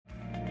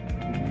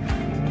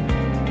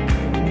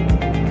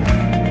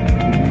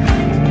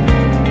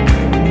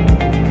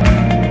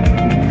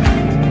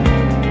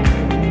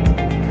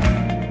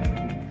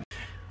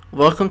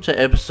Welcome to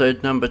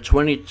episode number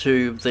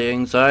 22 of the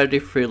Anxiety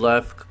Free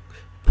Life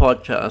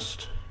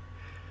podcast.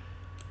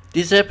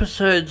 This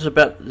episode's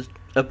about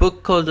a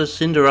book called The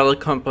Cinderella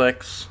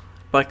Complex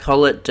by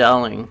Colette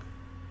Dowling.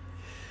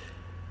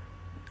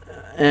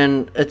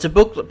 And it's a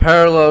book that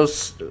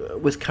parallels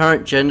with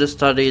current gender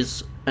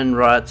studies and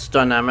rights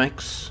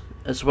dynamics,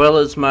 as well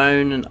as my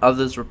own and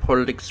others'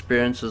 reported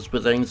experiences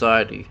with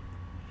anxiety.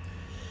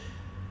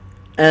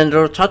 And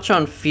it'll touch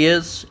on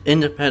fears,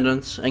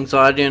 independence,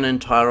 anxiety and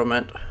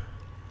entitlement,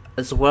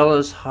 as well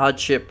as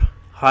hardship,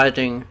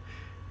 hiding,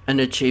 and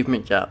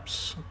achievement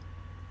gaps.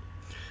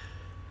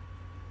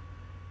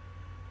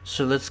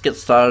 So let's get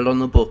started on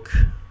the book.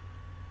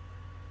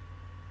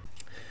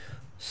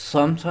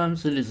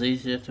 Sometimes it is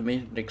easier to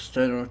meet an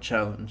external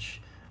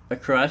challenge, a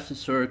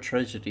crisis or a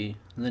tragedy,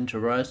 than to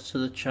rise to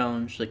the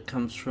challenge that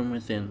comes from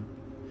within.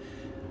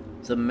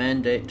 The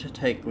mandate to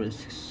take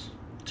risks,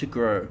 to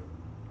grow.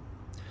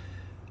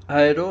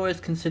 I had always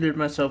considered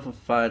myself a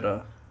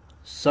fighter,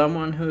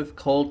 someone who, if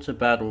called to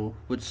battle,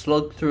 would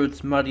slog through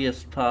its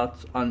muddiest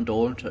parts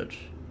undaunted.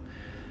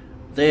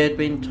 There had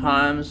been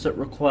times that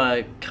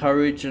required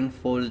courage and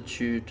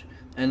fortitude,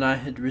 and I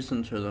had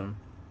risen to them.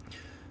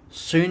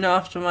 Soon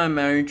after my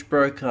marriage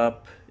broke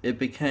up, it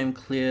became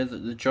clear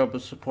that the job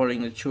of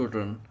supporting the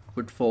children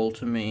would fall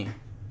to me.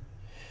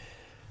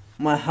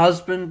 My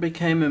husband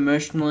became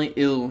emotionally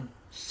ill,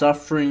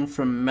 suffering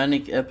from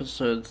manic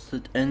episodes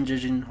that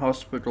ended in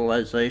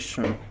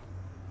hospitalization.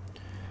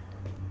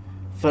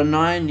 For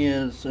 9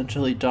 years,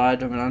 until he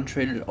died of an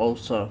untreated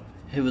ulcer,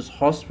 he was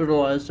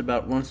hospitalized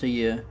about once a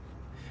year.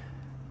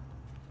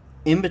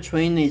 In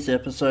between these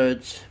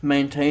episodes,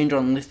 maintained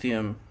on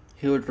lithium,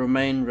 he would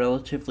remain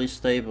relatively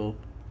stable.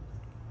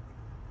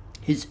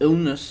 His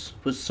illness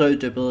was so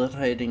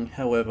debilitating,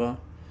 however,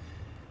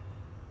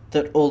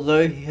 that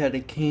although he had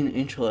a keen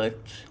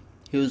intellect,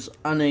 he was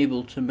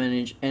unable to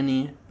manage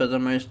any but the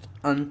most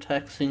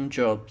untaxing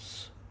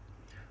jobs,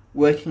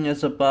 working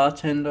as a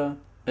bartender,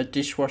 a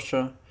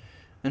dishwasher,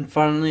 and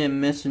finally a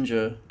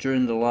messenger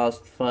during the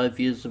last 5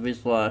 years of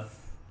his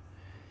life.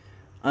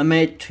 I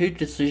made 2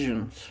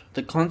 decisions,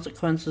 the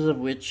consequences of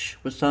which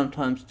were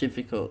sometimes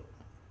difficult.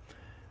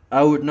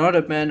 I would not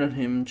abandon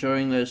him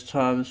during those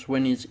times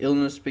when his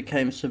illness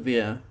became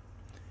severe,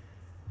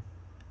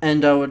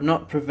 and I would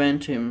not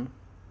prevent the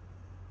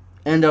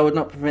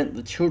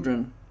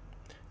children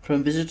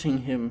from visiting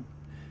him,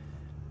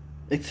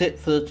 except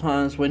for the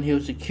times when he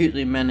was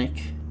acutely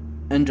manic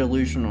and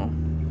delusional.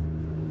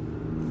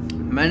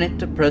 Manic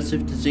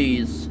depressive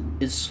disease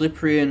is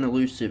slippery and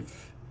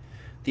elusive.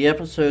 The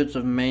episodes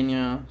of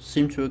mania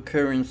seem to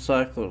occur in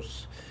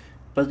cycles,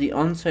 but the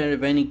onset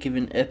of any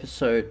given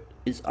episode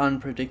is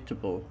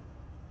unpredictable.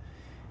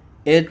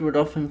 Ed would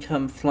often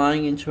come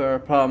flying into our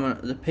apartment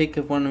at the peak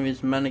of one of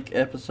his manic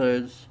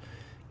episodes,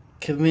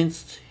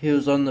 convinced he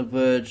was on the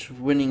verge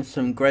of winning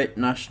some great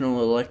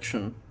national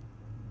election.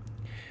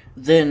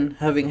 Then,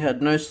 having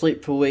had no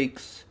sleep for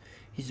weeks,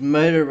 his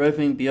motor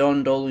revving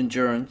beyond all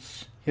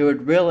endurance, he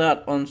would reel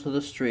out onto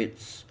the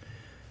streets,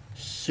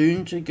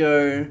 soon to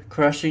go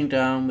crashing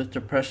down with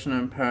depression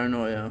and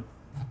paranoia.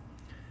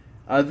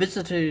 I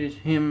visited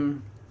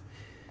him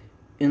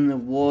in the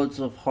wards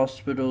of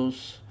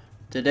hospitals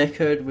that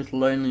echoed with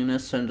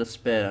loneliness and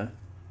despair.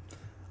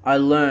 I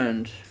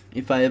learned,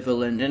 if I ever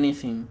learned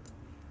anything,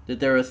 that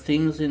there are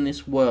things in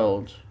this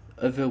world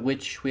over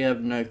which we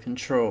have no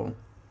control.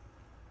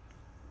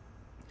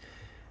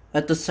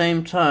 At the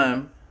same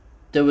time,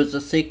 there was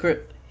a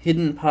secret,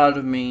 hidden part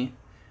of me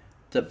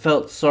that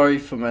felt sorry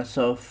for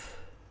myself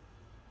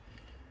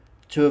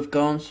to have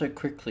gone so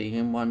quickly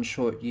in one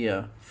short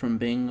year from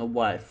being a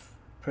wife,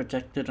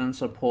 protected and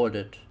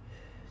supported,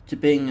 to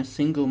being a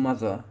single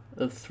mother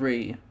of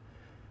 3,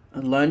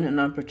 alone and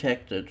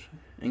unprotected,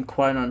 and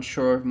quite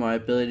unsure of my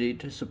ability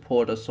to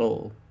support us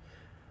all,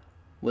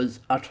 was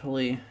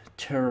utterly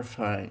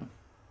terrifying.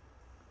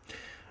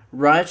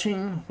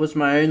 Writing was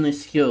my only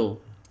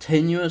skill,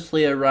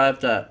 tenuously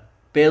arrived at,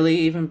 barely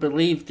even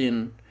believed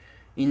in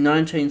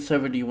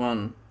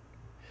 1971.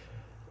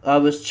 I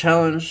was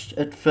challenged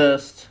at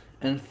first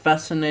and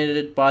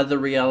fascinated by the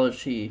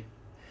reality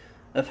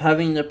of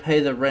having to pay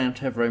the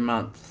rent every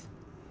month.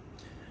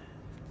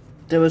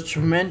 There was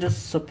tremendous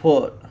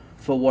support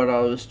for what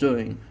I was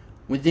doing.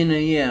 Within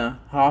a year,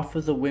 half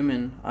of the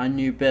women I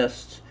knew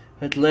best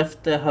had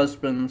left their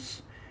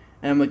husbands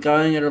and were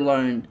going it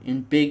alone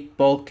in big,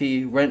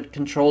 bulky,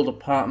 rent-controlled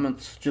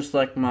apartments just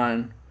like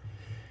mine,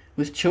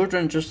 with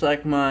children just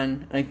like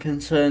mine and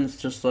concerns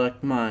just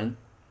like mine.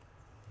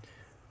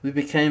 We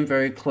became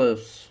very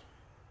close.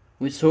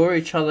 We saw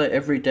each other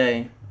every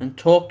day and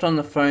talked on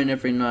the phone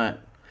every night.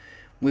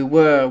 We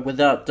were,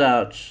 without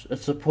doubt, a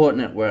support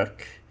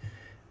network,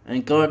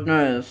 and God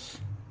knows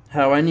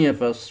how any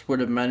of us would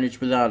have managed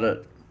without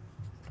it.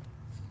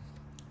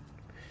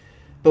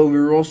 But we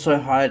were also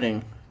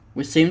hiding.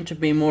 We seemed to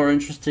be more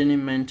interested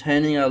in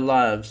maintaining our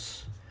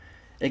lives,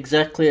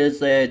 exactly as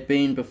they had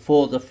been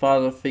before the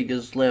father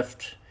figures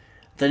left,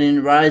 than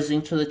in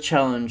rising to the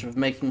challenge of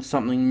making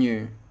something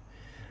new.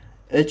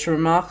 It's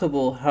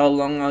remarkable how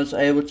long I was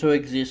able to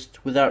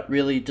exist without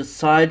really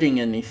deciding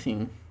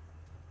anything.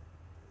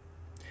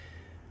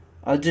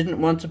 I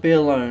didn't want to be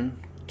alone,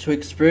 to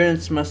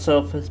experience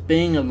myself as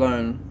being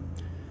alone,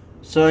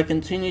 so I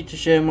continued to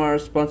share my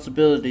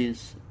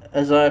responsibilities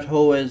as I had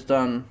always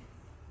done.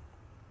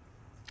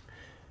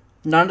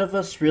 None of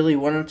us really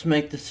wanted to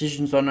make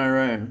decisions on our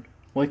own.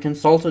 We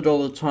consulted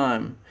all the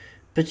time,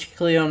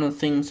 particularly on the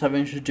things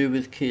having to do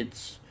with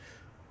kids.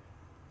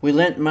 We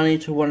lent money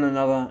to one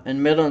another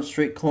and met on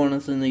street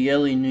corners in the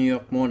early New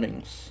York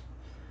mornings.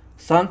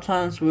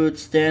 Sometimes we would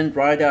stand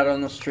right out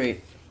on the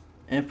street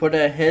and put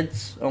our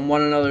heads on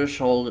one another's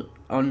shoulders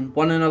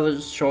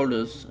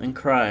and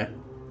cry.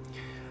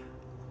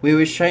 We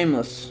were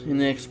shameless in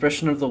the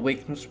expression of the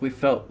weakness we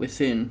felt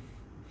within,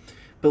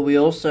 but we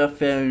also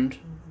found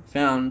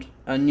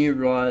our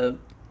new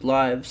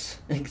lives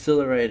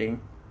exhilarating.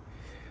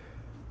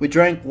 We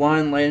drank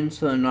wine late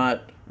into the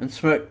night and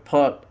smoked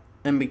pot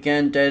and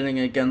began dating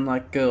again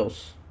like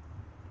girls.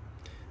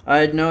 I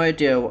had no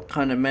idea what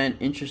kind of man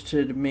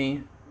interested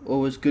me or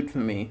was good for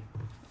me.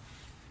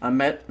 I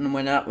met and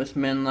went out with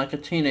men like a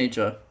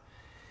teenager.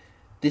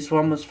 This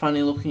one was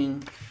funny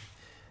looking.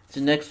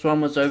 The next one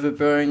was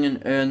overbearing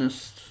and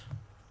earnest.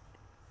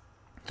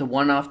 The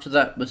one after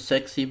that was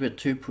sexy but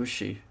too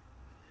pushy.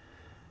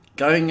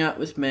 Going out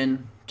with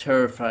men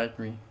terrified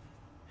me.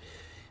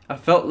 I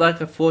felt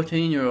like a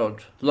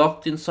 14-year-old,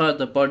 locked inside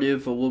the body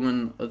of a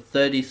woman of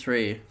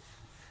 33.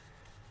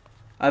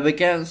 I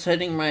began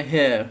setting my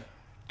hair,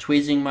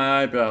 tweezing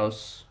my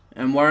eyebrows,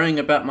 and worrying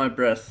about my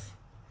breath.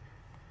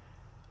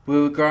 We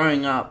were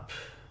growing up.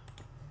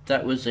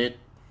 That was it.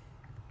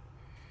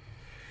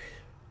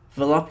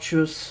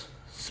 Voluptuous,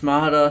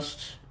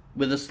 smart-assed,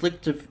 with a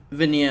slick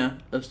veneer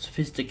of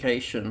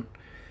sophistication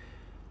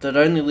that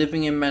only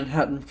living in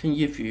Manhattan can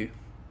give you.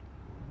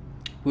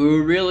 We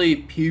were really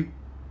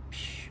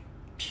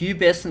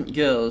pubescent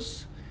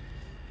girls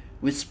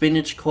with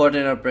spinach caught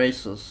in our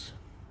braces,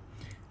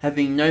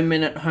 having no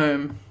men at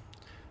home,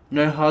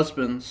 no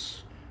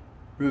husbands,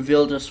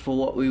 revealed us for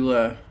what we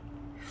were: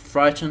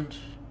 frightened,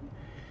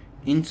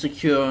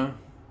 insecure,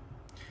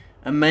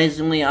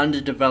 amazingly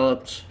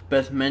underdeveloped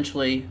both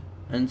mentally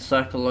and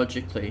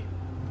psychologically.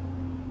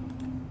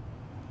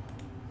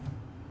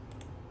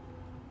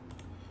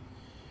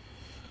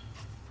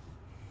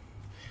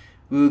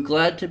 We were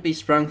glad to be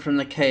sprung from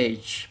the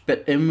cage,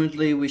 but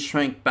inwardly we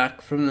shrank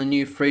back from the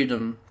new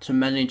freedom to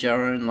manage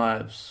our own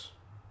lives.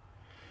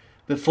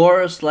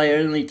 Before us lay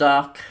only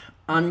dark,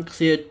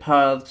 uncleared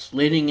paths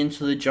leading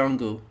into the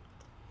jungle.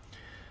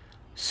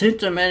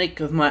 Symptomatic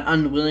of my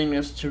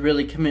unwillingness to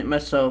really commit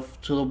myself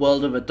to the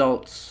world of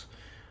adults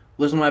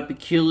was my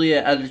peculiar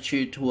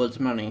attitude towards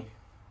money.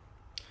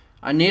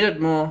 I needed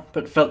more,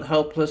 but felt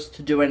helpless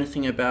to do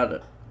anything about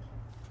it.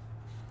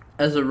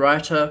 As a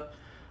writer,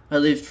 I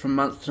lived from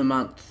month to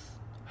month,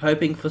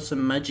 hoping for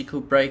some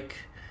magical break,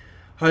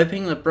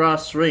 hoping the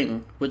brass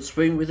ring would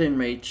swing within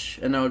reach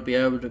and I would be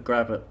able to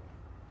grab it.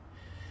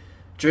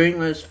 During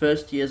those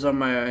first years on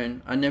my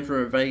own, I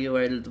never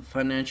evaluated the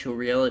financial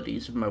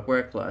realities of my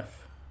work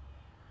life.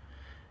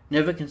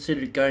 Never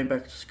considered going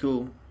back to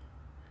school.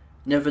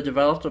 Never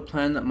developed a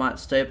plan that might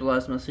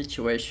stabilize my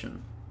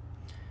situation.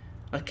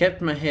 I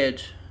kept my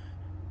head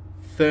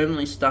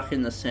firmly stuck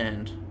in the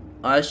sand,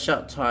 eyes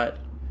shut tight,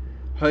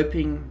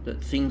 hoping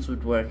that things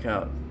would work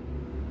out.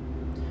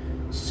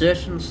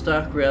 Certain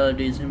stark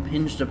realities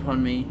impinged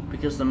upon me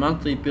because the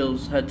monthly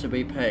bills had to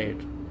be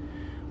paid,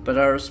 but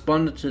I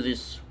responded to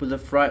this with a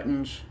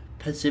frightened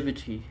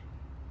passivity.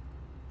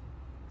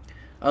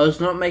 I was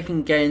not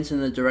making gains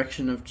in the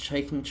direction of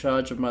taking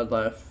charge of my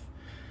life.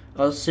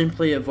 I was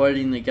simply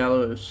avoiding the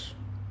gallows.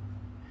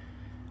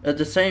 At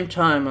the same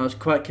time, I was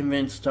quite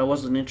convinced I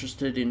wasn't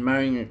interested in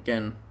marrying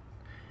again.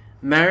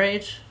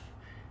 Married,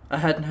 I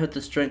hadn't had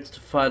the strength to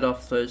fight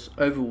off those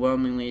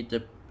overwhelming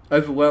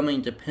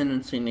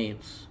dependency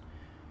needs.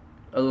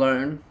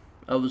 Alone,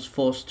 I was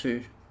forced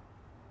to.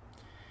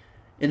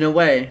 In a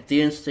way,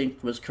 the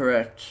instinct was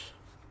correct.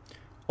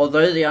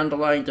 Although the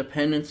underlying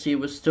dependency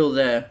was still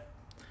there,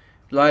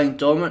 lying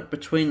dormant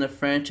between the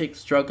frantic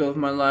struggle of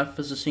my life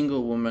as a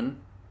single woman,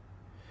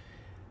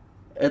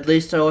 at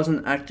least I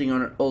wasn't acting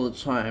on it all the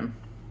time,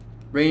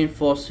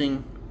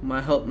 reinforcing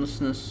my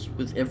helplessness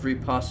with every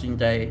passing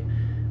day,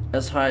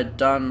 as I had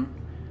done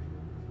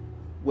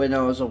when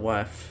I was a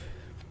wife.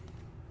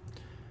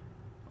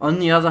 On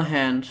the other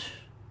hand,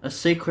 a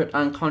secret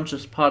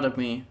unconscious part of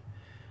me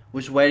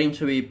was waiting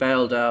to be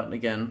bailed out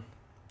again.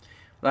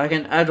 Like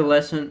an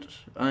adolescent,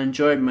 I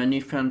enjoyed my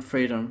newfound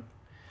freedom,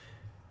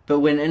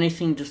 but when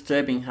anything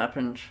disturbing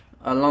happened,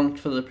 I longed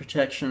for the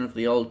protection of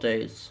the old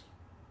days.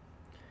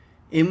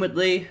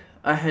 Inwardly,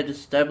 I had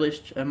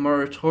established a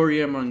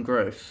moratorium on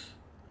growth.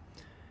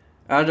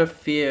 Out of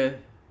fear,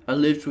 I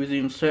lived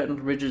within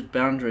certain rigid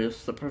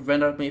boundaries that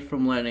prevented me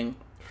from learning,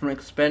 from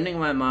expanding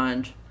my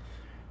mind,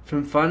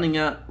 from finding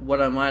out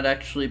what I might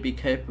actually be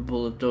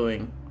capable of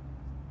doing.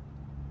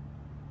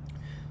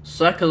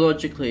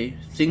 Psychologically,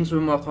 things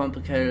were more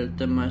complicated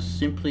than my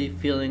simply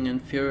feeling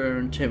inferior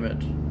and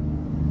timid.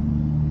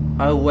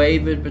 I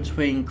wavered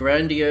between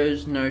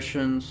grandiose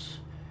notions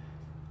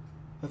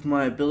of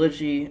my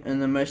ability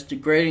and the most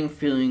degrading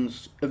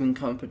feelings of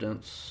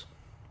incompetence.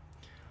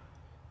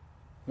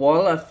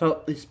 While I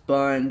felt this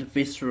bind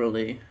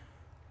viscerally,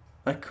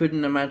 I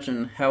couldn't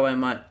imagine how I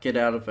might get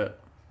out of it.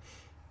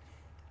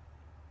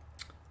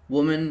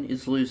 Woman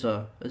is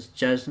loser, as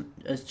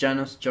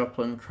Janis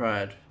Joplin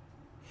cried.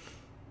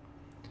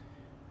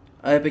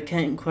 I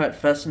became quite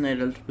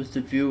fascinated with the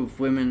view of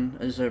women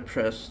as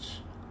oppressed.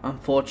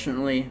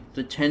 Unfortunately,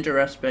 the tender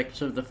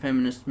aspects of the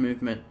feminist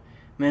movement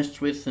messed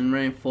with and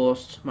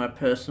reinforced my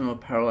personal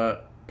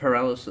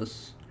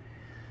paralysis.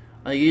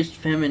 I used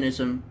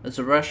feminism as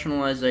a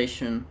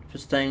rationalization for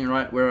staying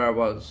right where I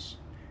was.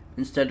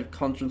 Instead of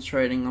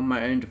concentrating on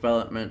my own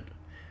development,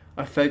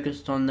 I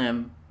focused on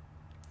them.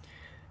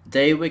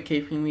 They were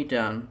keeping me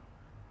down.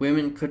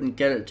 Women couldn't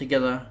get it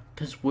together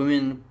because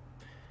men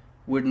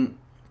wouldn't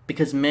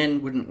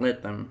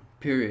let them,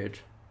 period.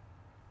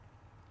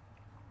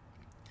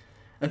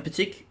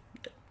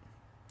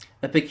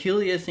 A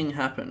peculiar thing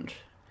happened.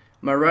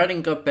 My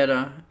writing got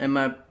better and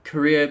my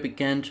career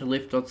began to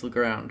lift off the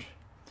ground.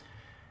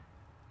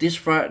 This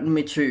frightened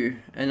me too,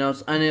 and I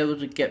was unable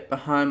to get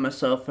behind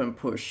myself and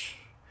push.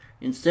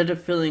 Instead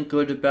of feeling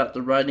good about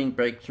the writing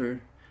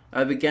breakthrough,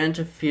 I began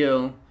to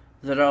feel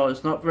that I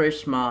was not very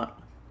smart,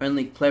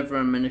 only clever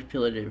and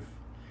manipulative.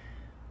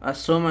 I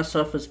saw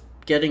myself as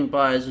getting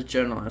by as a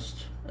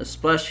journalist, a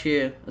splash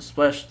here, a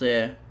splash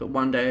there, but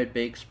one day I'd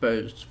be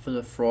exposed for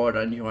the fraud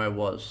I knew I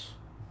was.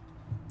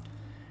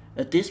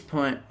 At this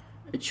point,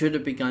 it should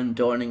have begun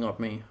dawning on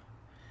me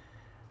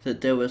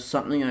that there was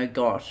something I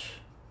got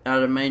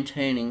out of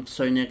maintaining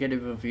so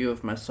negative a view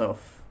of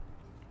myself.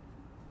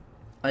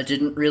 I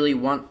didn't really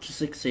want to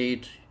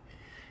succeed,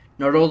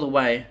 not all the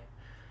way,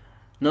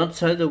 not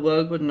so the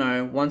world would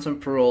know once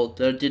and for all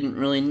that I didn't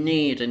really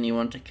need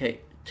anyone to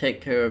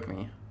take care of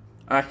me.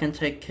 I can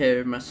take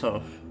care of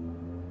myself.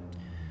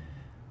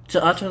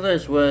 To utter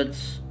those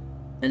words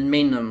and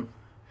mean them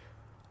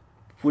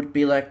would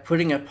be like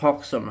putting a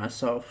pox on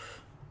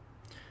myself.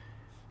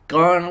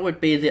 Gone would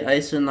be the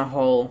ace in the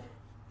hole.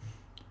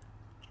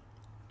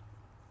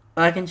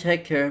 I can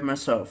take care of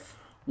myself.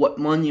 What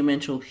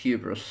monumental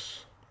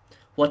hubris.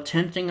 What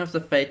tempting of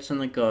the fates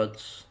and the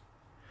gods.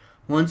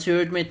 Once you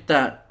admit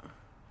that,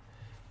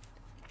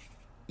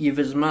 you've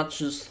as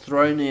much as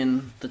thrown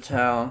in the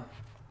towel,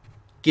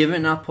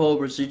 given up all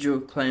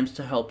residual claims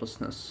to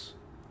helplessness.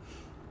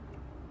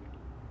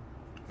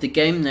 The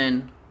game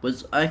then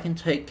was I can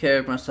take care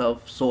of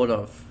myself, sort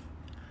of.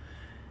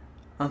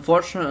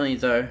 Unfortunately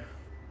though,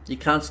 you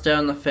can't stay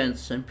on the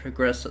fence and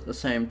progress at the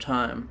same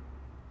time.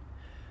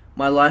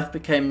 My life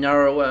became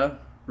narrower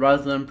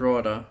rather than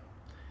broader.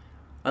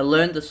 I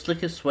learned the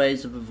slickest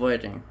ways of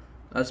avoiding.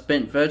 I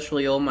spent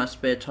virtually all my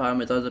spare time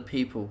with other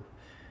people,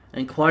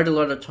 and quite a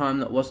lot of time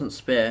that wasn't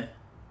spare.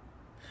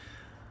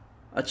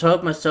 I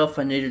told myself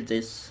I needed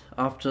this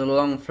after the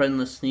long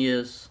friendless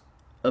years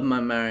of my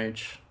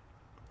marriage.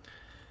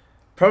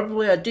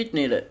 Probably I did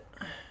need it,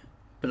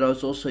 but I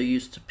also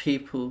used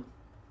people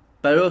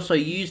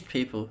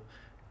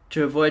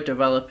to avoid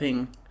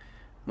developing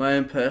my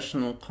own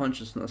personal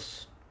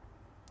consciousness.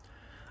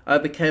 I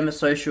became a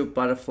social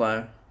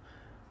butterfly,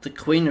 the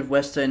queen of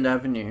West End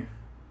Avenue.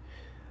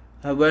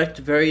 I worked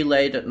very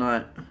late at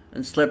night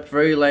and slept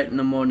very late in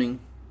the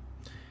morning.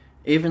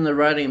 Even the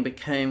writing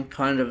became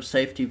kind of a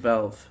safety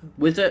valve.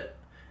 With it,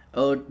 I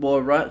would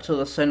walk right to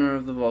the center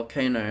of the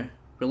volcano,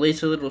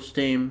 release a little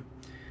steam,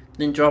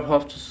 then drop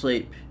off to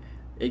sleep,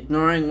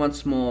 ignoring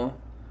once more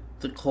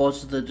the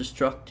cause of the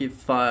destructive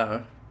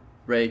fire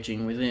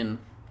raging within.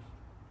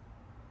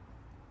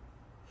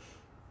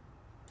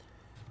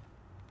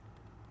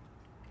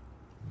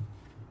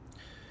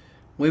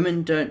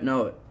 Women don't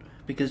know it,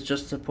 because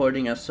just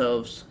supporting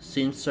ourselves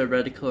seems so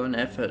radical an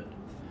effort.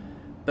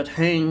 But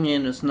hanging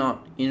in is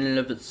not, in and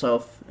of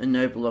itself, a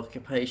noble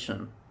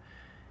occupation.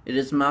 It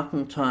is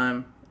marking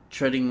time,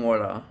 treading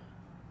water.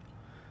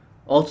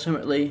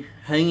 Ultimately,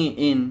 hanging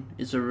in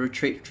is a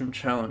retreat from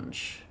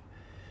challenge.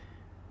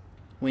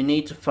 We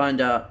need to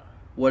find out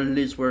what it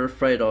is we're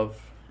afraid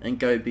of and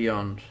go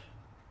beyond.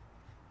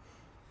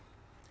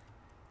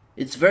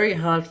 It's very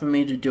hard for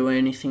me to do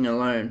anything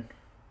alone.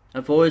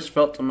 I've always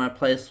felt that my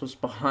place was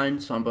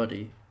behind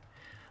somebody.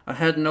 I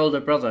had an older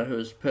brother who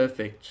was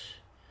perfect.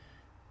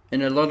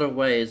 In a lot of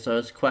ways, I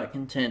was quite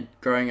content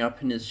growing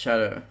up in his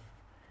shadow.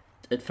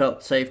 It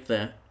felt safe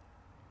there.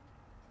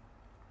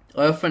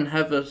 I often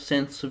have a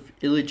sense of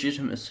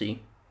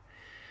illegitimacy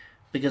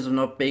because of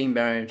not being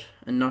married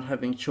and not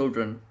having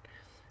children,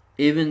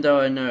 even though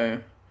I know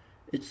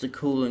it's the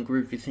cool and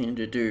groovy thing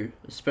to do,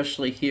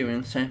 especially here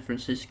in San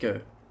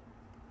Francisco.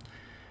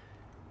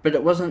 But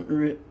it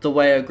wasn't the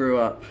way I grew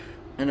up,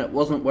 and it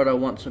wasn't what I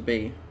want to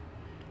be.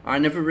 I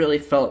never really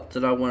felt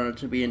that I wanted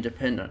to be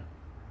independent.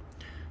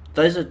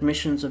 Those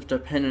admissions of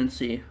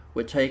dependency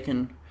were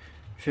taken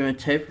from a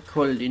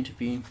tape-recorded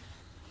interview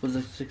with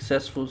a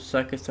successful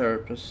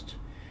psychotherapist,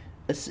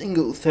 a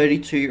single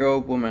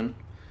 32-year-old woman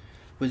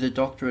with a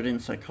doctorate in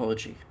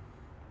psychology.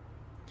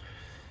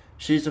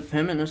 She's a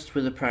feminist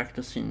with a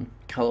practice in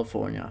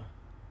California,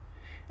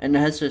 and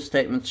as her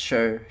statements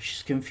show,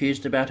 she's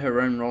confused about her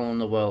own role in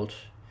the world,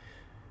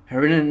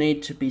 her inner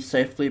need to be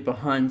safely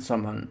behind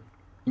someone,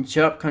 in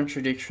sharp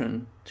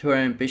contradiction to her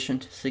ambition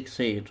to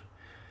succeed,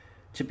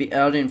 to be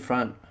out in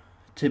front,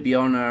 to be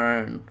on our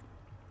own.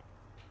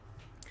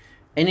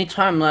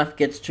 Anytime life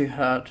gets too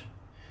hard,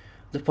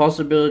 the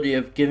possibility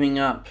of giving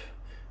up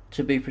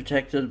to be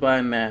protected by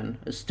a man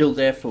is still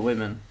there for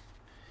women.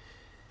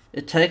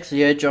 It takes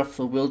the edge off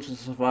the will to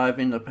survive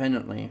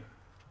independently,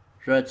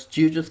 writes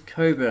Judith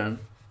Coburn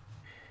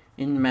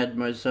in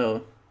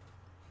Mademoiselle.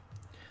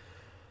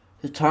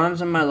 The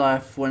times in my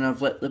life when I've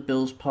let the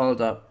bills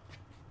pile up,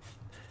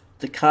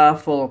 the car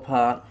fall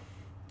apart,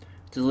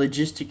 the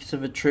logistics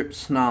of a trip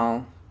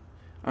snarl,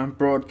 I'm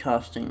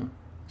broadcasting.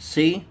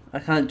 See, I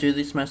can't do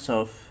this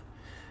myself.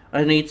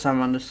 I need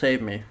someone to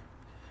save me.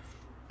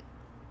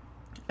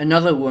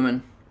 Another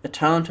woman, a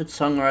talented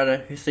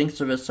songwriter who thinks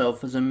of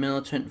herself as a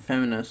militant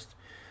feminist,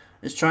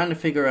 is trying to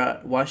figure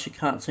out why she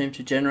can't seem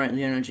to generate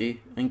the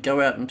energy and go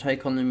out and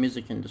take on the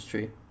music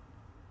industry.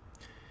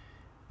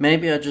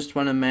 Maybe I just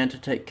want a man to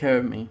take care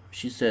of me,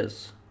 she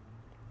says.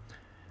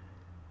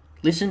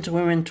 Listen to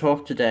women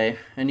talk today,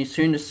 and you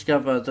soon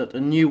discover that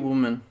a new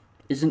woman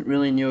isn't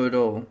really new at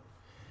all.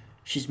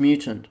 She's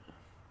mutant.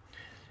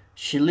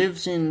 She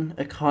lives in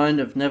a kind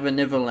of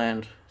never-never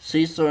land,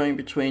 seesawing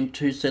between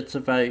two sets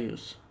of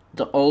values,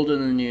 the old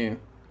and the new.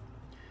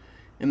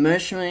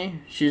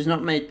 Emotionally, she has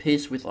not made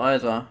peace with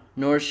either,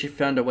 nor has she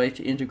found a way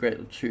to integrate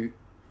the two.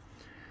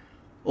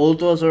 All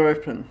doors are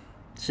open,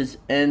 says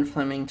Anne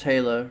Fleming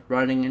Taylor,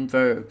 writing in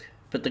Vogue,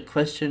 but the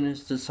question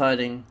is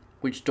deciding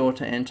which door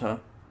to enter.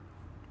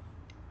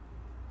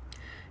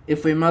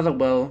 If we mother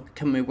well,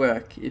 can we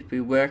work? If we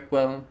work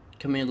well,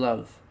 can we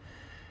love?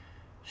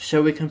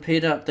 Shall we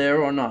compete out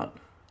there or not?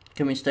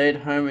 Can we stay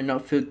at home and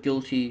not feel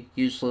guilty,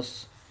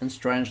 useless, and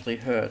strangely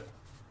hurt?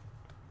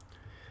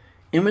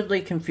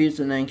 Inwardly confused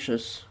and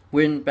anxious,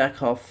 women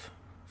back off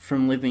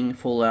from living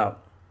full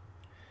out,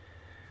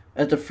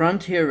 at the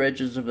frontier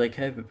edges of their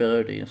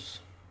capabilities.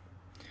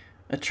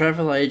 A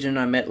travel agent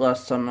I met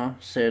last summer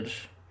said,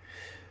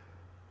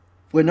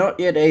 "We're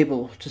not yet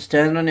able to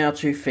stand on our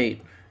 2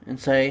 feet and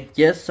say,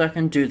 yes, I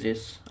can do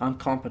this, I'm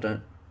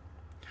competent.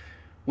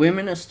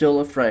 Women are still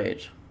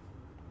afraid.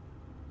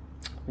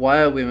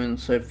 Why are women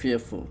so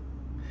fearful?"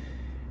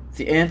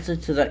 The answer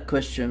to that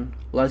question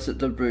lies at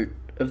the root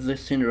of the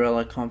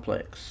Cinderella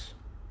complex.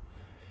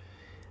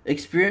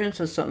 Experience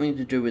has something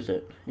to do with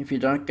it. If you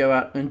don't go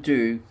out and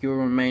do, you will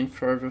remain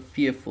forever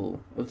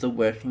fearful of the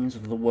workings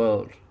of the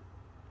world.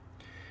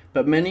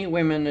 But many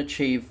women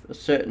achieve a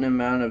certain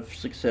amount of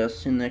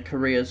success in their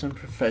careers and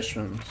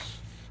professions,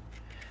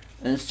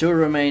 and still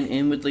remain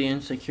inwardly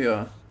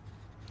insecure.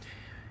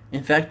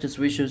 In fact, as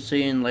we shall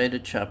see in later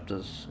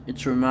chapters,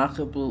 it's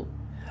remarkable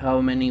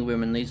how many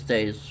women these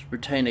days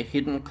retain a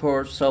hidden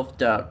core of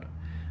self-doubt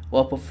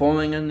while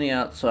performing on the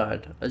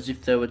outside as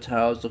if they were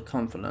towers of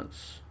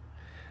confidence.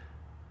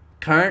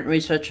 Current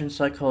research in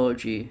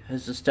psychology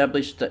has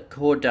established that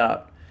core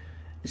doubt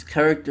is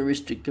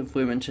characteristic of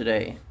women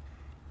today.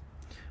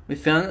 We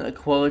found that the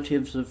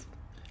qualities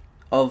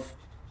of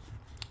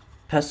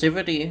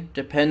passivity,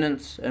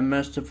 dependence, and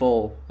most of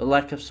all, a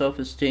lack of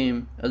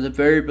self-esteem are the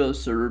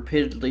variables that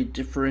repeatedly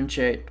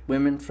differentiate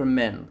women from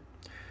men,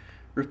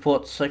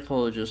 reports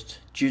psychologist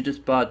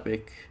Judith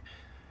Bardwick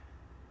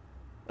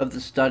of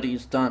the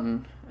studies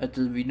done at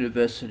the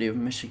University of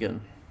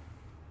Michigan.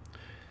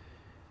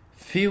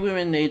 Few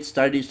women need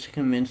studies to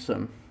convince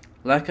them.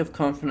 Lack of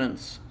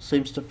confidence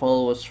seems to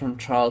follow us from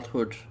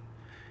childhood,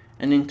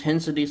 an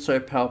intensity so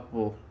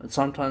palpable it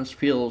sometimes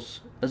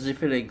feels as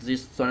if it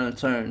exists on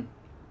its own.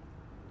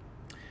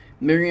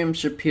 Miriam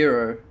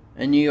Shapiro,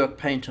 a New York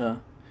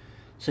painter,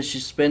 says she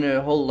spent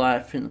her whole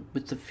life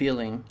with the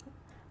feeling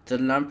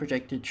that an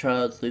unprotected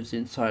child lives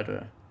inside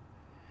her.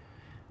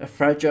 A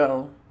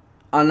fragile,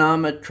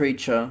 unarmored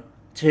creature,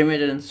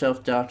 timid and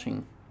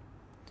self-doubting.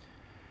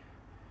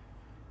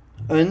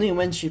 Only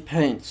when she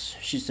paints,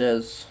 she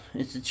says,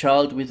 is the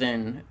child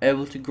within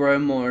able to grow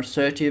more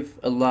assertive,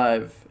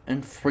 alive,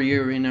 and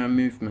freer in her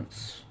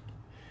movements.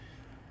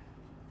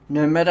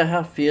 No matter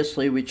how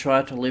fiercely we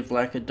try to live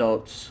like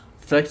adults,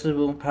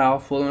 flexible,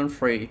 powerful, and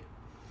free,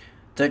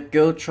 that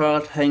girl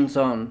child hangs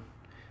on,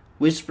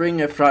 whispering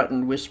her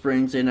frightened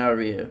whisperings in our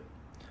ear.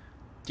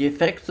 The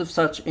effects of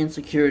such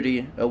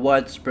insecurity are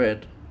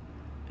widespread,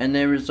 and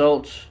they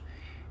result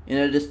in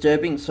a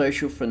disturbing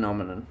social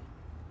phenomenon.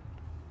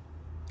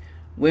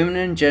 Women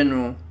in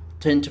general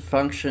tend to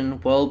function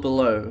well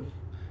below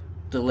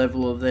the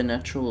level of their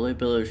natural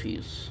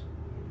abilities.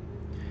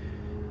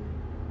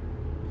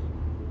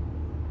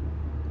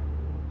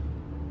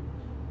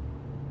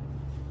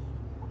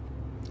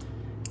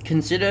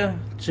 Consider,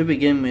 to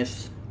begin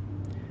with,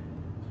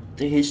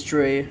 the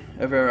history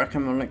of our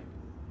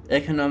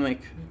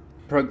economic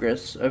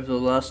progress over the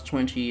last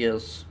 20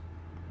 years.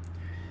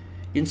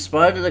 In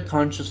spite of the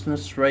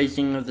consciousness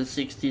raising of the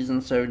 60s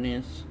and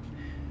 70s,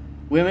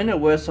 women are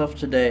worse off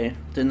today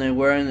than they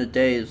were in the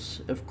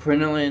days of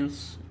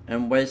crinolines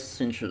and waist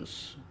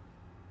cinches.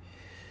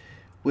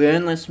 We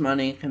earn less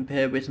money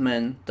compared with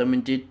men than we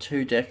did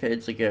 2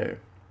 decades ago.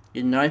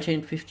 In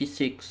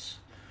 1956,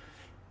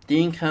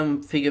 the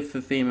income figure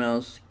for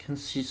females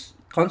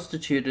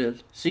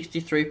constituted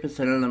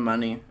 63% of the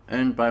money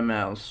earned by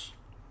males.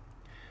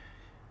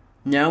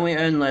 Now we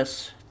earn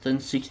less than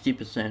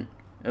 60%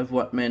 of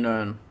what men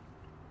earn.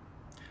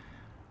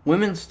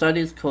 Women's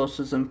studies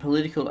courses and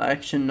political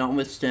action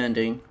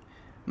notwithstanding,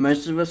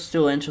 most of us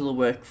still enter the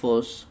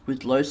workforce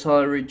with low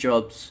salary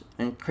jobs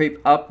and creep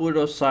upward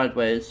or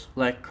sideways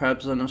like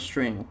crabs on a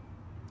string.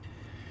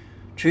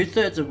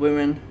 2/3 of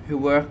women who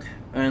work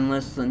earn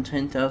less than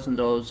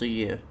 $10,000 a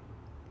year.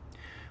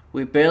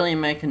 We barely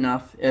make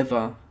enough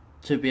ever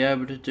to be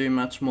able to do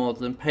much more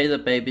than pay the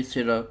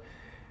babysitter,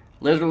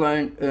 let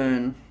alone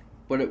earn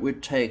what it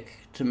would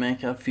take to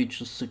make our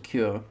future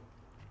secure.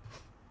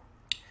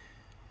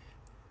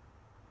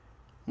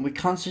 We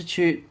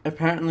constitute,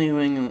 apparently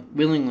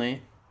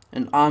willingly,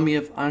 an army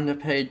of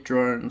underpaid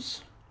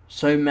drones,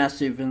 so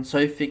massive and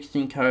so fixed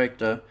in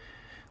character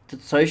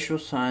that social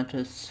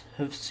scientists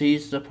have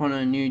seized upon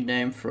a new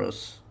name for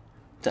us,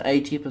 the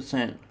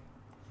 80%.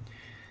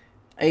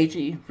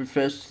 80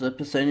 refers to the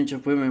percentage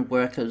of women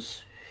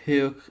workers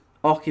who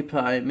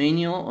occupy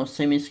menial or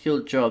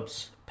semi-skilled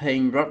jobs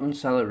paying rotten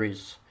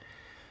salaries.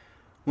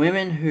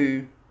 Women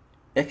who,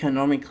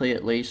 economically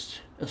at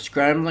least, are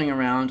scrambling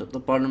around at the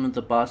bottom of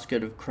the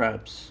basket of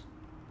crabs.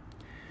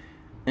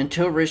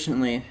 Until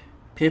recently,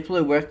 people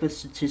who work with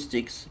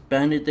statistics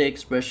bandied the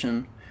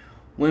expression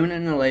women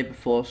in the labour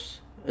force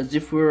as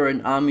if we were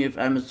an army of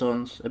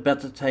Amazons about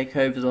to take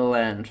over the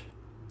land.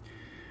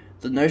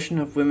 The notion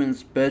of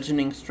women's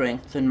burgeoning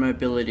strength and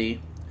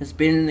mobility has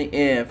been in the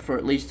air for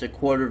at least a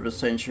quarter of a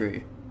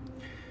century,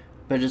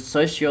 but as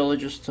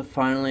sociologists are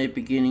finally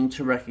beginning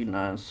to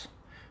recognise,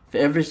 for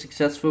every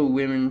successful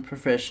women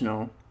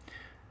professional,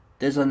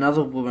 there's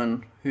another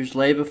woman whose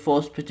labour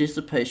force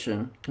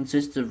participation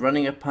consists of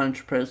running a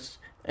punch press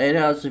 8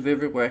 hours of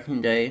every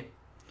working day,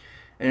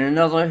 and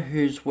another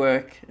whose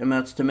work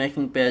amounts to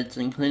making beds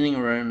and cleaning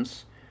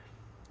rooms,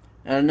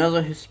 and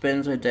another who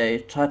spends her day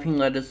typing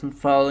letters and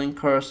filing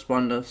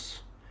correspondence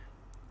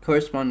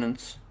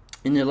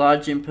in the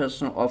large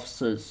impersonal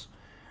offices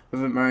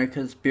of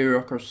America's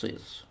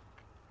bureaucracies.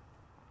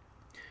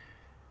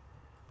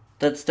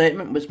 That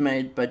statement was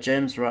made by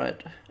James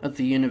Wright of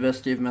the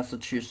University of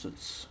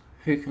Massachusetts,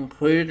 who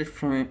concluded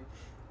from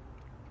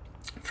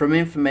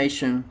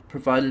information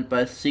provided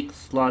by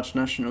 6 large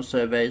national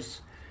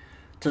surveys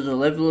that the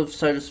level of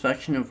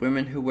satisfaction of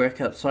women who work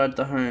outside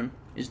the home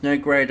is no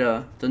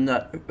greater than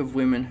that of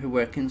women who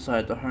work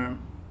inside the home.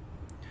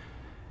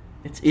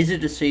 It's easy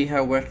to see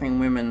how working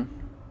women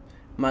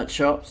might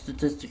show up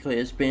statistically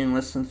as being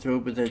less than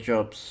thrilled with their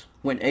jobs,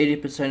 when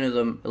 80% of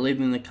them are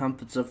leaving the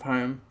comforts of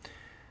home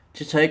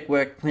to take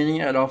work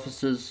cleaning out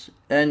offices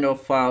and or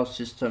file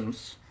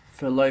systems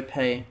for low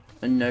pay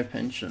and no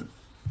pension.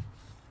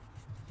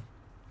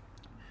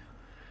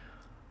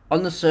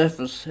 On the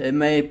surface, it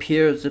may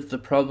appear as if the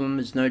problem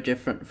is no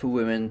different for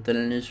women than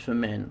it is for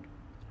men.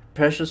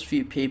 Precious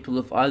few people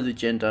of either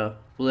gender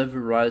will ever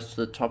rise to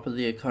the top of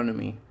the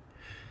economy.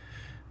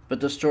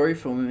 But the story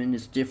for women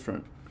is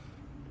different.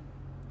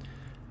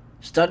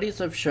 Studies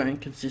have shown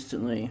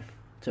consistently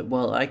that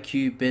while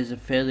IQ bears a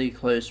fairly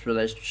close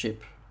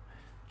relationship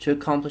to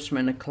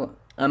accomplishment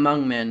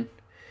among men,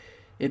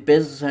 it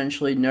bears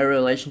essentially no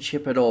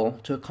relationship at all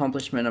to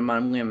accomplishment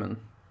among women.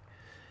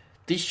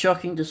 This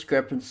shocking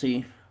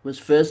discrepancy was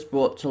first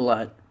brought to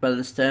light by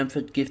the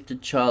Stanford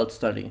Gifted Child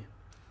Study.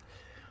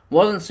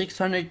 More than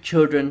 600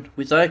 children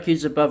with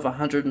IQs above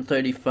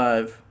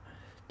 135,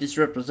 this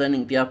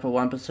representing the upper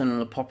 1% of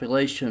the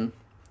population,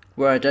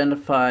 were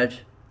identified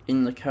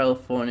in the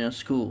California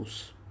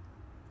schools.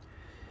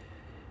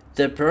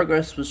 Their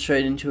progress was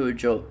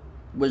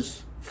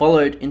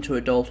followed into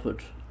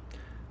adulthood.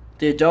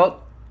 The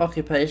adult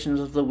occupations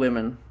of the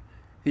women,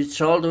 whose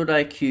childhood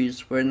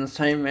IQs were in the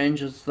same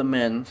range as the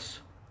men's,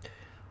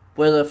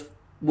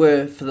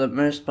 were for the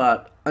most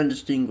part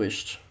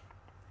undistinguished.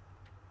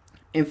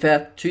 In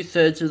fact,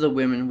 2/3 of the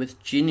women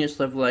with genius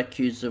level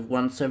IQs of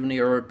 170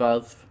 or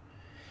above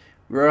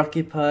were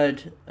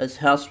occupied as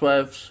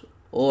housewives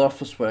or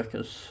office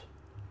workers.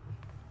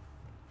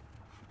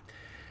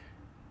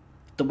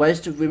 The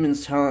waste of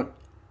women's talent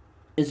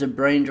is a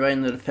brain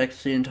drain that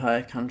affects the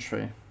entire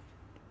country.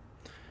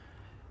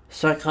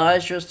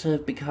 Psychiatrists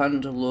have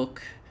begun to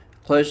look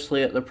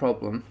closely at the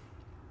problem.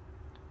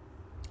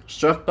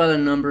 Struck by the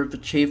number of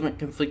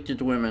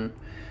achievement-conflicted women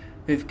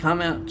who've come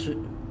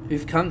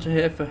to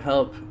her for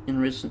help in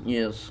recent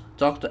years,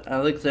 Dr.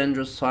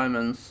 Alexandra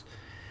Simons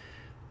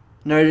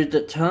noted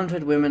that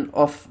talented women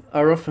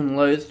are often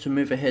loath to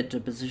move ahead to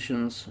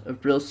positions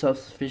of real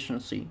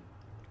self-sufficiency.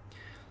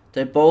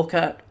 They balk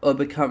at or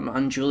become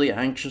unduly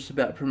anxious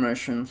about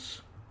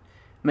promotions.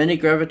 Many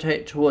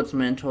gravitate towards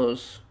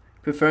mentors,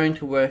 preferring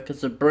to work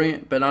as a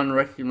brilliant but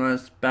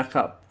unrecognized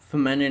backup for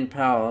men in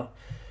power,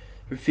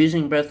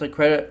 refusing both the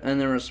credit and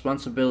the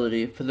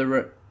responsibility for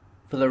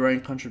their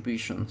own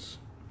contributions.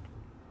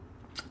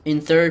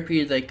 In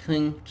therapy, they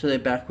cling to their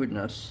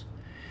backwardness.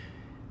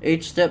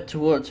 Each step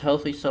towards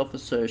healthy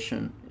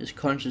self-assertion is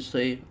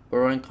consciously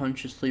or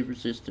unconsciously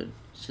resisted,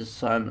 says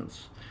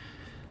Simons.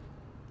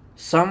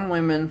 Some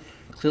women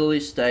clearly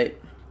state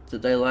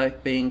that they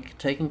like being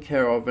taken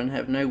care of and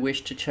have no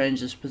wish to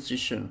change this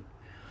position.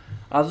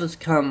 Others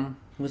come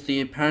with the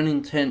apparent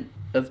intent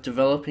of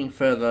developing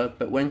further,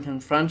 but when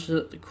confronted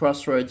at the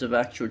crossroads of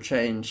actual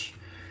change,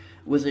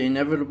 with the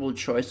inevitable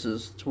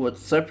choices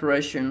towards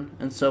separation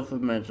and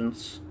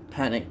self-emergence,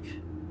 panic.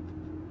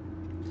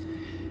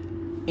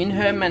 In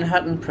her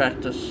Manhattan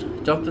practice,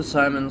 Dr.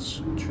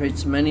 Simons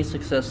treats many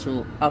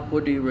successful,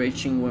 upwardly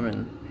reaching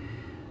women.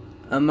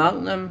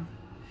 Among them,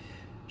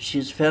 she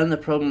has found the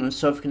problem of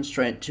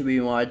self-constraint to be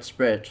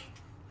widespread.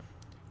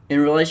 In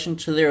relation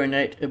to their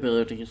innate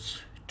abilities,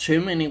 too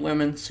many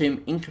women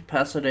seem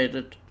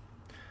incapacitated,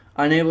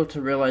 unable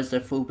to realize their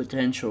full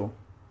potential.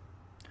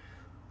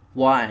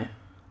 Why?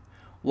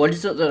 What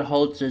is it that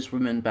holds these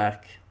women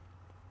back?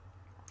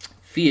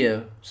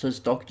 Fear, says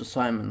Dr.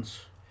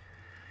 Simons.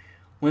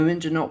 Women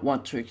do not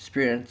want to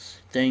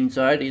experience the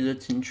anxiety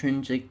that's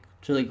intrinsic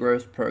to the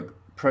growth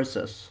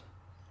process.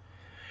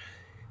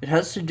 It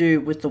has to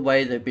do with the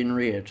way they've been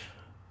reared.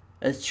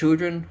 As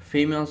children,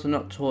 females are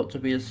not taught to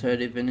be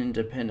assertive and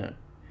independent.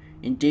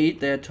 Indeed,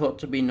 they are taught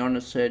to be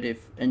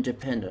non-assertive and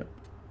dependent.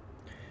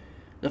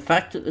 The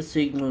fact that the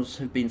signals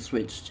have been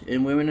switched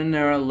and women are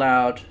now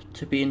allowed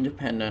to be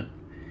independent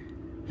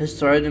has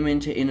thrown them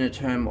into inner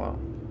turmoil.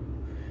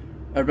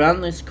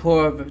 Around this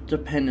core of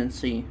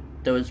dependency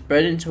that was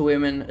bred into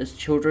women as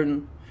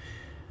children,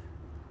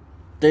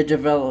 there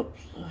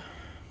develops,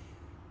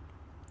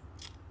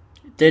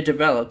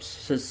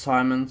 says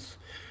Simons,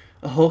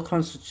 a whole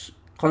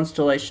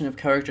constellation of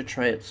character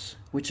traits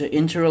which are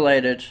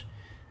interrelated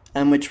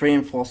and which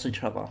reinforce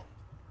each other.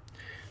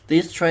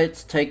 These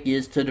traits take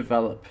years to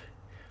develop.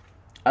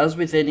 As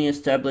with any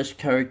established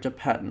character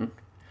pattern,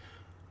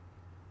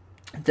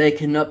 they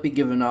cannot be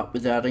given up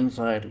without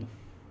anxiety.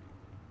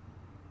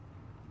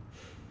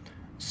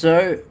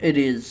 So it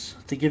is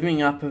the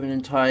giving up of an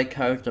entire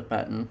character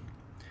pattern,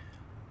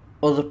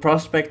 or the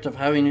prospect of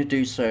having to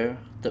do so,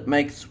 that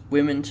makes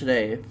women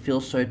today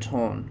feel so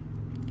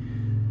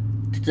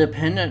torn. The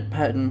dependent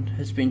pattern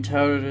has been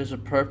touted as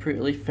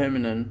appropriately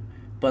feminine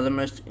by the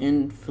most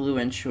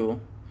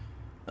influential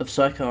of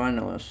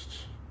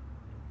psychoanalysts.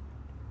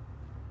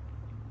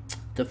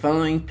 The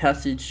following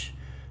passage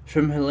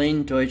from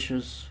Helene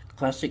Deutsch's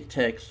classic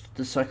text,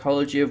 The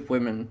Psychology of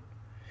Women,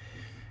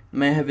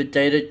 may have a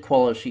dated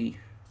quality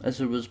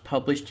as it was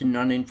published in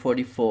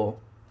 1944,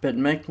 but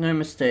make no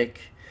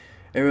mistake,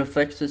 it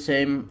reflects the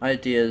same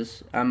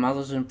ideas our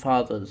mothers and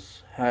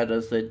fathers had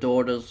as their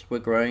daughters were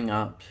growing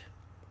up.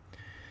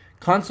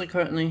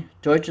 Consequently,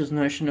 Deutsch's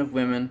notion of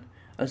women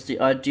as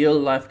the ideal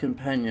life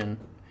companion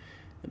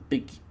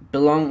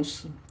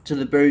belongs to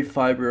the very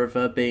fibre of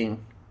her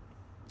being.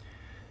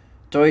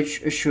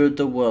 Deutsch assured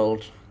the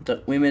world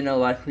that women are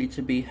likely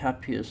to be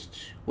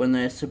happiest when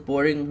they are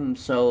subordinating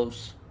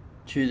themselves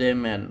to their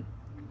men.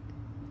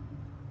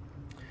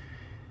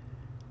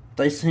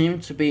 They seem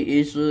to be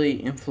easily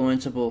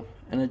influenceable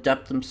and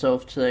adapt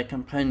themselves to their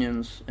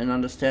companions and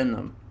understand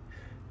them.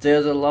 They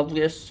are the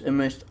loveliest and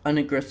most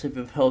unaggressive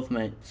of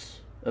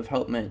helpmates,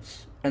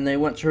 and they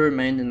want to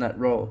remain in that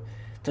role.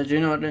 They do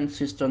not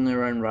insist on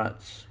their own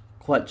rights,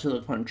 quite to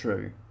the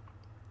contrary.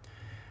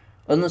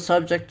 On the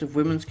subject of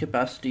women's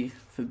capacity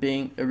for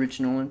being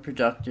original and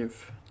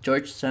productive,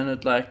 Deutsch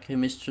sounded like a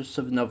mistress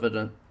of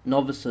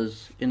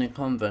novices in a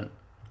convent.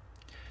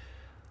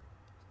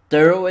 They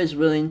are always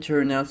willing to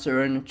renounce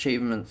their own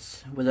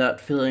achievements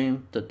without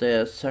feeling that they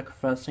are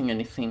sacrificing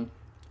anything,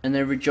 and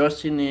they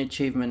rejoice in the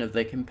achievement of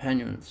their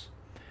companions.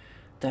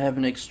 They have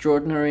an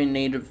extraordinary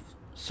need of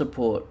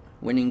support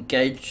when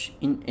engaged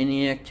in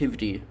any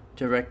activity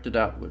directed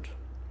outward.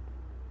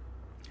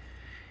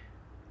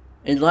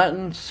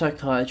 Enlightened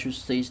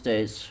psychiatrists these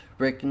days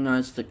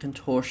recognize the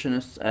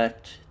contortionist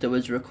act that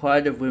was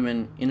required of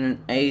women in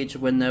an age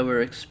when they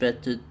were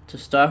expected to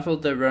stifle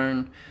their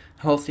own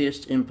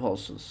healthiest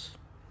impulses.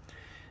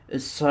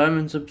 As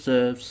Simons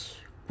observes,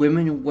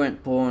 women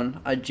weren't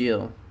born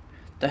ideal.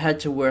 They had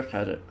to work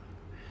at it.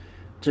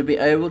 To be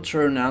able to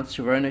renounce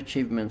your own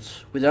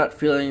achievements without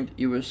feeling that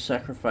you were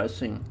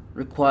sacrificing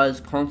requires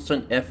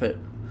constant effort.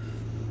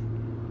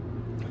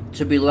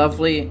 To be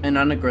lovely and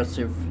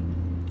unaggressive,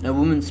 a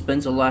woman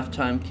spends a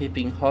lifetime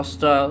keeping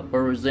hostile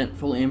or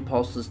resentful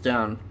impulses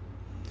down.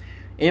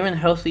 Even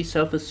healthy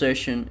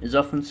self-assertion is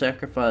often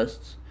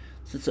sacrificed,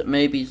 since it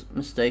may be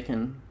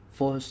mistaken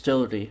for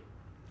hostility.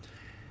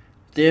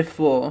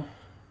 Therefore,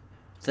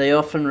 they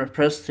often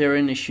repress their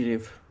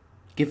initiative,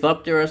 give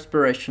up their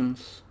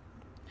aspirations,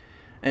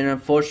 and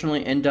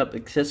unfortunately end up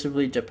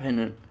excessively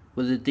dependent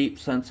with a deep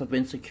sense of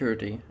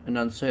insecurity and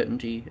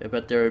uncertainty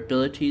about their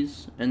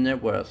abilities and their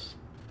worth.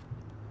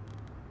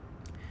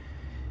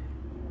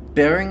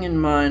 Bearing in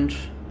mind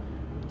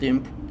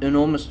the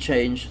enormous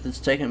change that's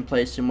taken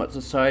place in what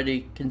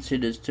society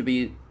considers to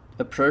be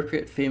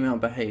appropriate female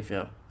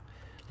behavior,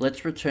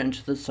 let's return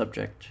to the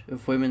subject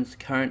of women's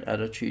current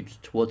attitudes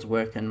towards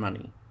work and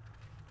money.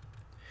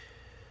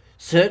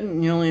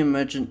 Certain newly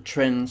emergent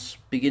trends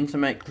begin to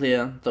make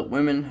clear that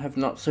women have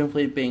not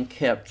simply been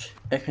kept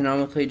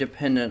economically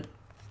dependent.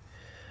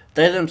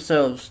 They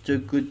themselves do a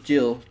good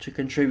deal to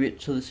contribute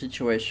to the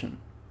situation.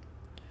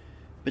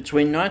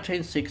 Between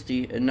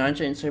 1960 and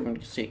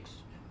 1976,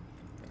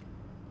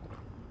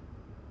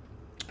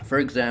 for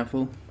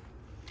example,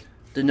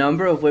 the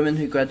number of women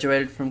who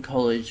graduated from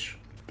college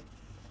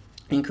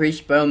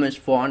increased by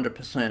almost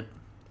 400%,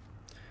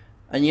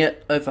 and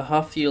yet over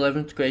half the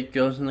 11th grade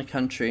girls in the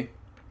country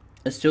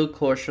are still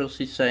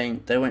cautiously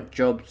saying they want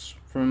jobs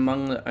from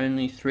among the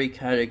only 3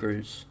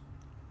 categories: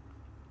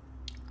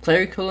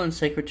 clerical and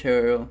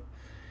secretarial,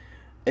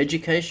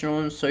 educational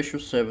and social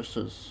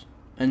services,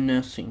 and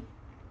nursing.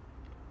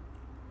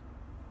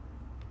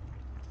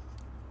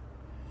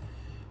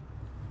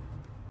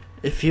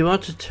 If you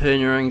want to turn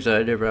your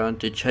anxiety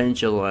around to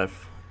change your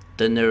life,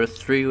 then there are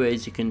 3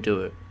 ways you can do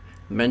it: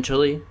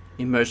 mentally,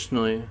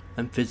 emotionally,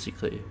 and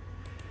physically.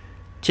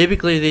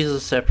 Typically these are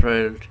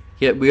separated,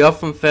 yet we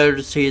often fail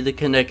to see the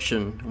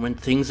connection when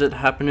things that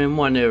happen in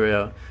one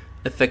area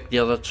affect the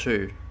other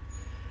 2.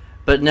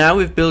 But now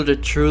we've built a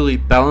truly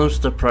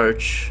balanced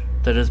approach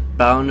that has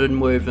bound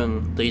and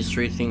woven these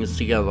 3 things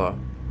together.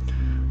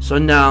 So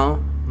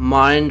now,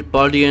 mind,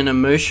 body, and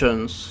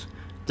emotions,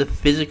 the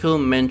physical,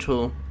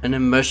 mental, and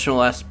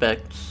emotional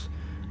aspects,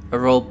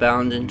 are all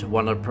bound into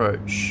one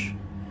approach.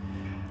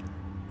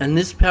 And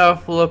this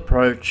powerful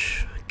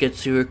approach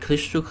gets you a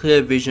crystal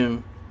clear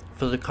vision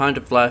for the kind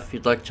of life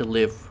you'd like to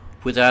live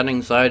without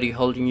anxiety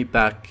holding you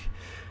back,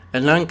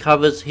 and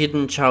uncovers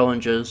hidden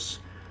challenges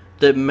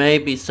that may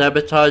be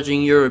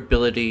sabotaging your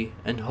ability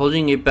and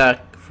holding you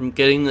back from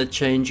getting the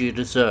change you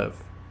deserve.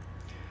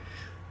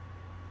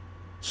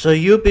 So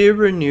you'll be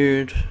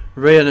renewed,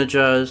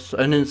 re-energized,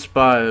 and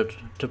inspired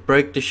to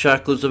break the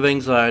shackles of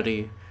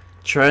anxiety,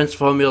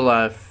 transform your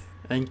life,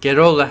 and get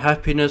all the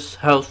happiness,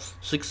 health,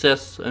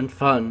 success, and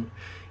fun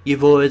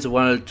you've always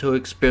wanted to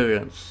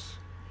experience.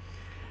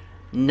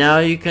 Now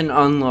you can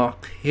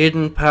unlock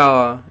hidden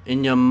power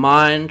in your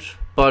mind,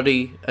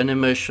 body, and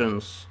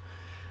emotions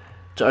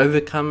to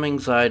overcome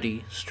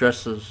anxiety,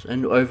 stresses,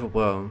 and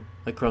overwhelm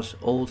across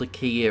all the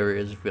key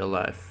areas of your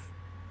life.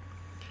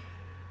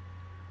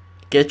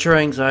 Get your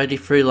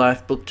anxiety-free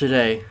life book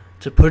today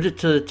to put it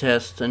to the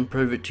test and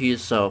prove it to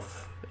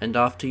yourself, and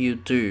after you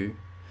do,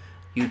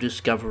 you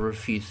discover a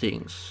few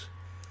things.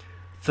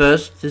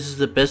 First, this is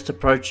the best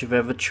approach you've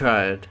ever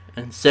tried,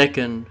 and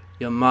second,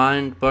 your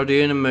mind,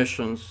 body, and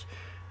emotions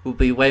will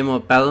be way more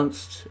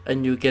balanced,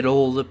 and you'll get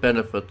all the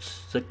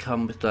benefits that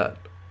come with that.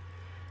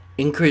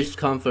 Increased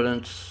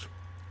confidence,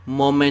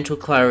 more mental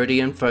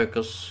clarity and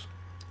focus,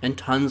 and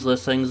tons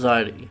less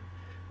anxiety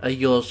are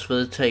yours for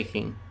the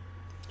taking.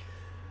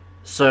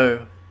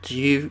 So, do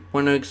you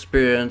want to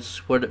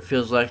experience what it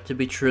feels like to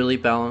be truly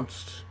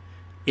balanced?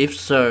 If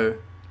so,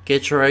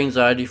 get your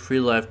anxiety-free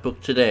life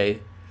book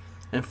today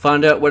and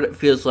find out what it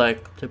feels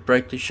like to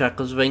break the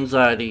shackles of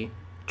anxiety,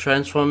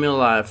 transform your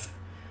life,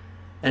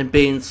 and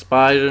be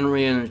inspired and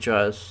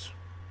re-energized.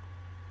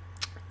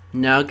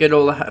 Now get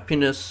all the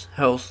happiness,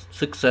 health,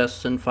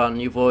 success, and fun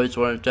you've always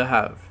wanted to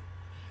have.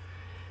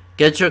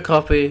 Get your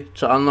copy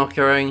to unlock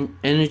your own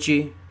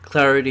energy,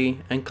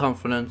 clarity, and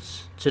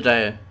confidence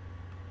today.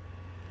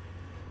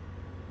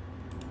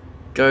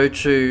 Go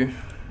to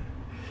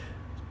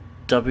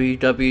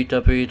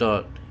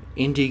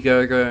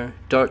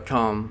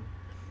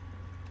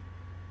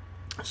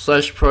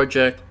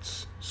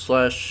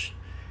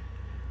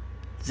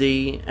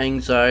www.indiegogo.com/projects/The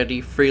Anxiety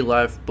Free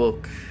Life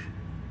Book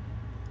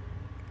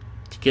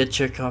to get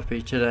your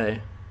copy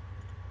today.